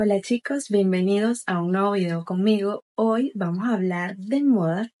Hola chicos, bienvenidos a un nuevo video conmigo. Hoy vamos a hablar de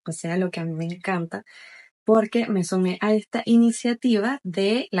moda, o sea, lo que a mí me encanta, porque me sumé a esta iniciativa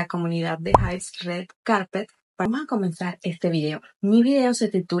de la comunidad de Hives Red Carpet. Vamos a comenzar este video. Mi video se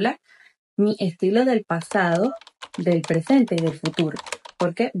titula Mi estilo del pasado, del presente y del futuro,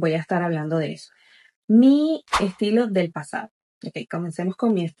 porque voy a estar hablando de eso. Mi estilo del pasado. Ok, comencemos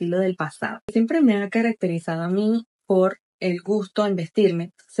con mi estilo del pasado. Siempre me ha caracterizado a mí por el gusto en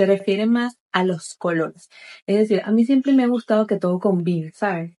vestirme. Se refiere más a los colores. Es decir, a mí siempre me ha gustado que todo combine,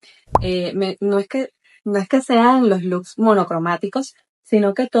 ¿saben? No es que sean los looks monocromáticos,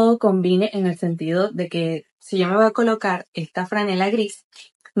 sino que todo combine en el sentido de que si yo me voy a colocar esta franela gris,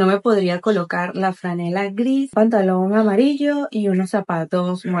 no me podría colocar la franela gris, pantalón amarillo y unos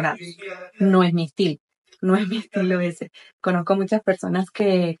zapatos morados. No es mi estilo. No es mi estilo ese. Conozco muchas personas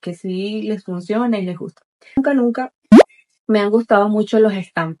que sí les funciona y les gusta. Nunca me han gustado mucho los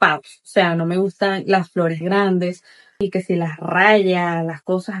estampados. O sea, no me gustan las flores grandes y que si las rayas, las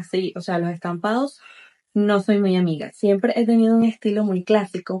cosas así. O sea, los estampados no soy muy amiga. Siempre he tenido un estilo muy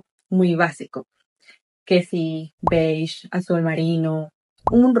clásico, muy básico. Que si beige, azul marino,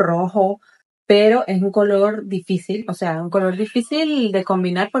 un rojo, pero es un color difícil, o sea, un color difícil de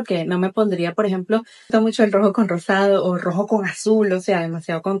combinar porque no me pondría, por ejemplo, me gusta mucho el rojo con rosado o rojo con azul, o sea,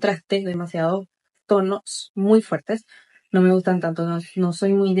 demasiado contraste, demasiado tonos muy fuertes. No me gustan tanto, no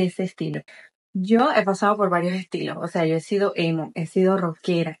soy muy de ese estilo. Yo he pasado por varios estilos, o sea, yo he sido emo, he sido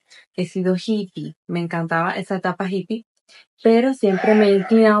rockera, he sido hippie, me encantaba esa etapa hippie, pero siempre me he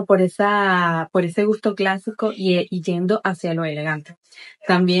inclinado por ese gusto clásico y yendo hacia lo elegante.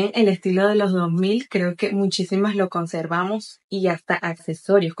 También el estilo de los 2000, creo que muchísimas lo conservamos y hasta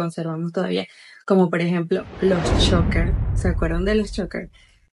accesorios conservamos todavía, como por ejemplo los chokers. ¿Se acuerdan de los chokers?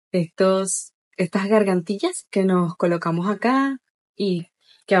 Estas gargantillas que nos colocamos acá y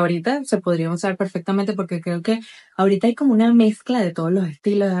que ahorita se podrían usar perfectamente porque creo que ahorita hay como una mezcla de todos los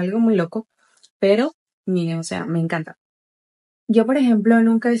estilos, es algo muy loco, pero miren, o sea, me encanta. Yo, por ejemplo,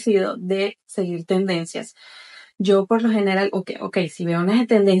 nunca he sido de seguir tendencias. Yo, por lo general, ok, si veo una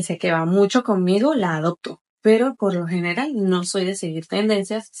tendencia que va mucho conmigo, la adopto. Pero por lo general no soy de seguir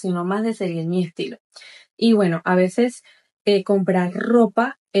tendencias, sino más de seguir mi estilo. Y bueno, a veces comprar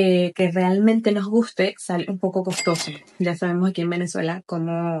ropa que realmente nos guste sale un poco costoso. Ya sabemos aquí en Venezuela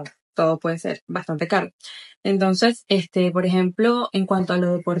cómo todo puede ser bastante caro. Entonces, por ejemplo, en cuanto a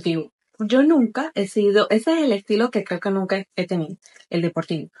lo deportivo, yo nunca he sido, ese es el estilo que creo que nunca he tenido, el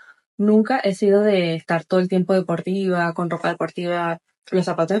deportivo. Nunca he sido de estar todo el tiempo deportiva, con ropa deportiva. Los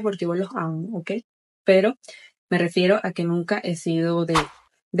zapatos deportivos los amo, ¿ok? Pero me refiero a que nunca he sido de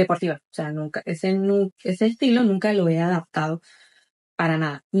deportiva. O sea, nunca, ese estilo nunca lo he adaptado para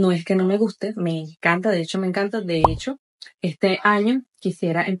nada. No es que no me guste, me encanta, de hecho me encanta. De hecho, este año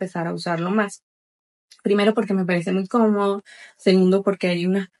quisiera empezar a usarlo más. Primero porque me parece muy cómodo. Segundo porque hay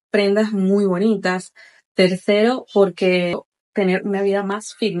unas prendas muy bonitas. Tercero porque tener una vida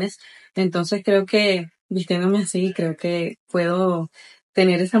más fitness. Entonces creo que vistiéndome así, creo que puedo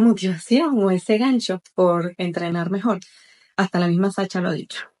tener esa motivación o ese gancho por entrenar mejor. Hasta la misma Sacha lo ha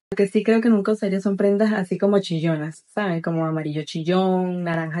dicho. Lo que sí creo que nunca usaría son prendas así como chillonas, ¿sabes? Como amarillo chillón,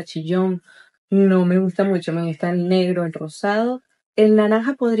 naranja chillón. No me gusta mucho, me gusta el negro, el rosado. El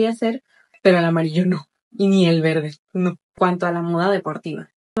naranja podría ser, pero el amarillo no. Y ni el verde, no. Cuanto a la moda deportiva.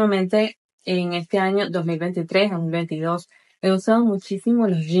 Últimamente, en este año 2023, 2022, he usado muchísimo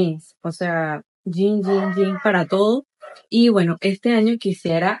los jeans. O sea, jean para todo. Y bueno, este año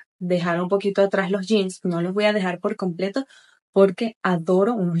quisiera dejar un poquito atrás los jeans. No los voy a dejar por completo porque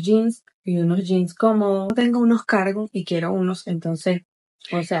adoro unos jeans y unos jeans cómodos. Tengo unos cargos y quiero unos, entonces,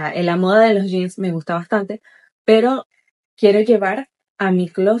 o sea, la moda de los jeans me gusta bastante, pero quiero llevar a mi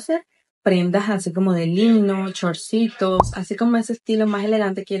closet prendas así como de lino, shortcitos, así como ese estilo más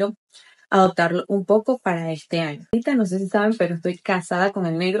elegante, quiero adoptarlo un poco para este año. Ahorita no sé si saben, pero estoy casada con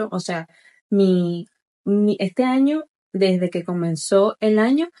el negro, o sea, mi, este año, desde que comenzó el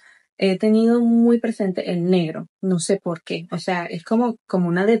año, he tenido muy presente el negro, no sé por qué, o sea, es como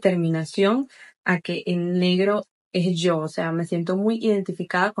una determinación a que el negro es yo, o sea, me siento muy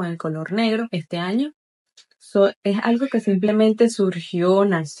identificada con el color negro este año. Es algo que simplemente surgió,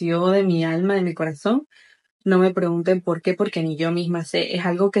 nació de mi alma, de mi corazón. No me pregunten por qué, porque ni yo misma sé, es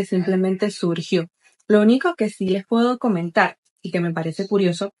algo que simplemente surgió. Lo único que sí les puedo comentar y que me parece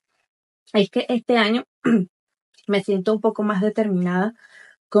curioso es que este año me siento un poco más determinada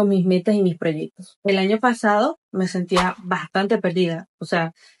con mis metas y mis proyectos. El año pasado me sentía bastante perdida, o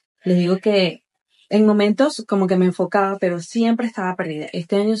sea, les digo que en momentos como que me enfocaba, pero siempre estaba perdida.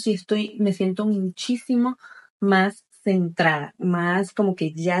 Este año sí me siento muchísimo más centrada, más como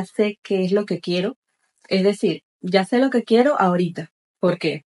que ya sé qué es lo que quiero. Es decir, ya sé lo que quiero ahorita,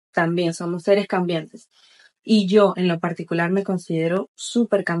 porque también somos seres cambiantes. Y yo en lo particular me considero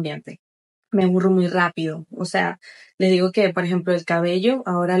súper cambiante. Me aburro muy rápido. O sea, le digo que, por ejemplo, el cabello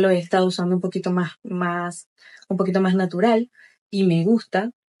ahora lo he estado usando un poquito más natural y me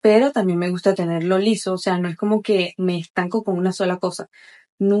gusta, pero también me gusta tenerlo liso. O sea, no es como que me estanco con una sola cosa.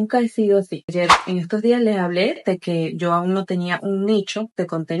 Nunca he sido así. Ayer, en estos días les hablé de que yo aún no tenía un nicho de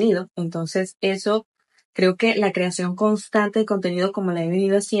contenido. Entonces, eso creo que la creación constante de contenido como la he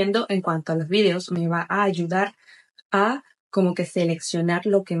venido haciendo en cuanto a los videos me va a ayudar a como que seleccionar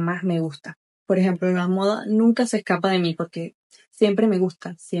lo que más me gusta. Por ejemplo, la moda nunca se escapa de mí porque siempre me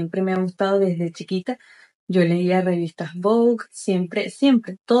gusta, siempre me ha gustado desde chiquita. Yo leía revistas Vogue, siempre,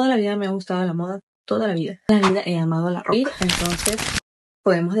 toda la vida me ha gustado la moda, toda la vida. Toda la vida he amado la ropa. Entonces,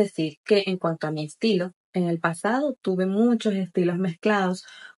 podemos decir que en cuanto a mi estilo, en el pasado tuve muchos estilos mezclados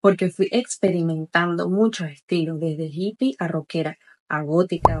porque fui experimentando muchos estilos, desde hippie a rockera, a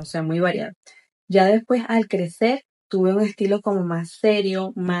gótica, o sea, muy variado. Ya después, al crecer, tuve un estilo como más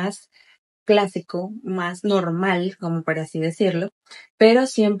serio, más clásico, más normal, como por así decirlo, pero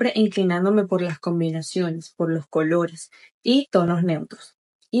siempre inclinándome por las combinaciones, por los colores y tonos neutros.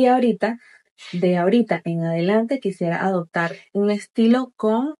 Y ahorita en adelante, quisiera adoptar un estilo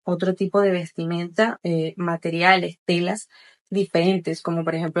con otro tipo de vestimenta, materiales, telas diferentes, como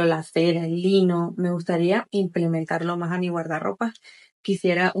por ejemplo la seda, el lino. Me gustaría implementarlo más a mi guardarropa.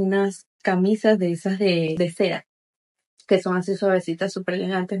 Quisiera unas camisas de esas de seda que son así suavecitas, súper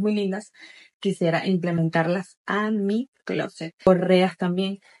elegantes, muy lindas. Quisiera implementarlas a mi closet. Correas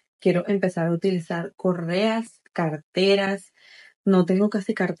también. Quiero empezar a utilizar correas, carteras. No tengo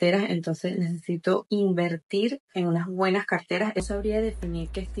casi carteras, entonces necesito invertir en unas buenas carteras. No sabría definir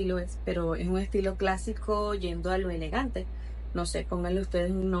qué estilo es, pero es un estilo clásico yendo a lo elegante. No sé, pónganle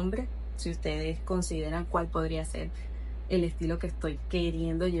ustedes un nombre si ustedes consideran cuál podría ser el estilo que estoy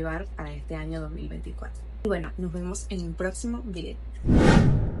queriendo llevar a este año 2024. Y bueno, nos vemos en un próximo video.